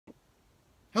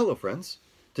Hello friends.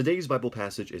 Today's Bible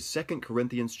passage is 2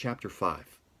 Corinthians chapter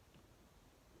 5.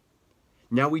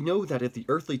 Now we know that if the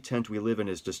earthly tent we live in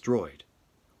is destroyed,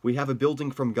 we have a building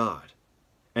from God,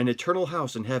 an eternal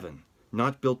house in heaven,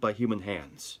 not built by human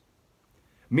hands.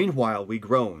 Meanwhile we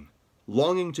groan,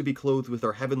 longing to be clothed with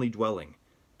our heavenly dwelling,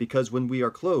 because when we are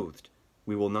clothed,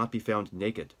 we will not be found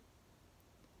naked.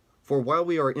 For while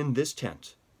we are in this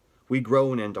tent, we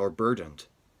groan and are burdened,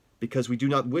 because we do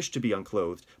not wish to be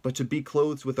unclothed, but to be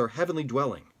clothed with our heavenly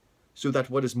dwelling, so that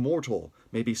what is mortal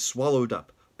may be swallowed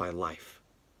up by life.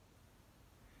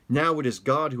 Now it is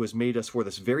God who has made us for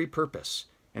this very purpose,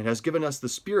 and has given us the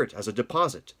Spirit as a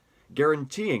deposit,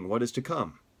 guaranteeing what is to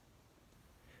come.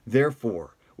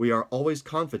 Therefore, we are always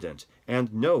confident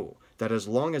and know that as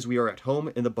long as we are at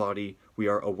home in the body, we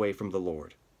are away from the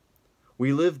Lord.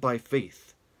 We live by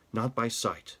faith, not by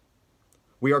sight.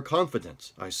 We are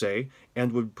confident, I say,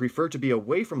 and would prefer to be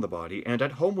away from the body and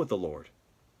at home with the Lord.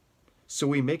 So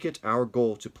we make it our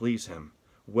goal to please Him,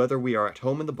 whether we are at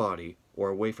home in the body or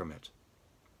away from it.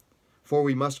 For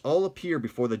we must all appear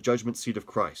before the judgment seat of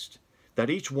Christ, that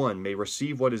each one may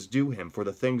receive what is due him for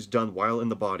the things done while in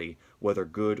the body, whether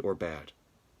good or bad.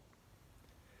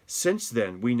 Since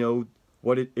then we know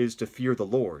what it is to fear the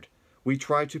Lord, we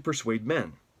try to persuade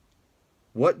men.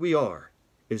 What we are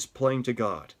is plain to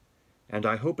God, and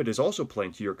I hope it is also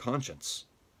plain to your conscience.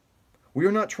 We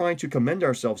are not trying to commend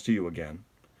ourselves to you again,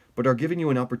 but are giving you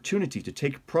an opportunity to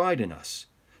take pride in us,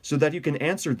 so that you can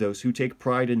answer those who take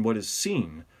pride in what is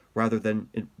seen rather than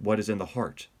in what is in the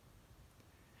heart.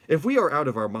 If we are out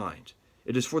of our mind,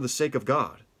 it is for the sake of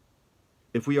God.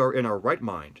 If we are in our right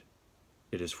mind,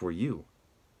 it is for you.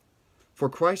 For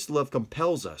Christ's love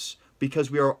compels us, because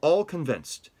we are all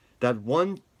convinced that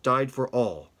one died for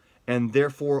all, and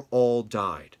therefore all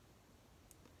died.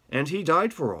 And He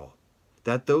died for all,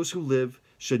 that those who live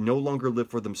should no longer live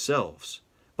for themselves,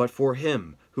 but for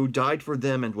Him who died for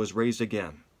them and was raised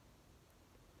again.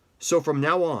 So from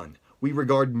now on, we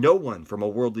regard no one from a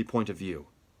worldly point of view.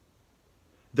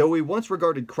 Though we once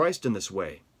regarded Christ in this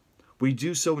way, we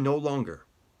do so no longer.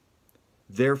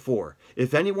 Therefore,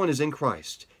 if anyone is in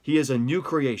Christ, he is a new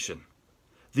creation.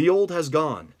 The old has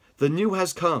gone, the new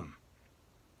has come.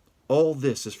 All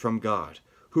this is from God,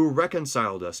 who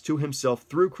reconciled us to Himself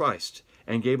through Christ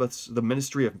and gave us the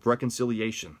ministry of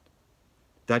reconciliation.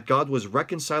 That God was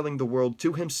reconciling the world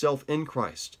to Himself in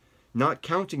Christ, not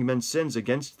counting men's sins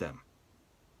against them.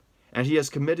 And He has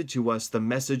committed to us the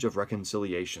message of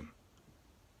reconciliation.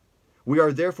 We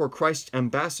are therefore Christ's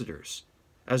ambassadors,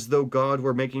 as though God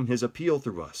were making His appeal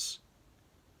through us.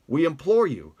 We implore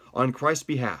you, on Christ's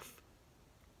behalf,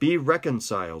 be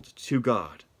reconciled to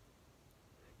God.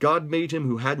 God made Him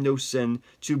who had no sin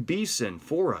to be sin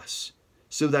for us,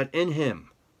 so that in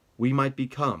Him we might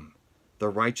become the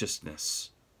righteousness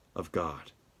of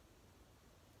God.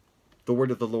 The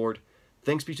word of the Lord.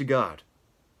 Thanks be to God.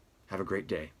 Have a great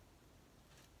day.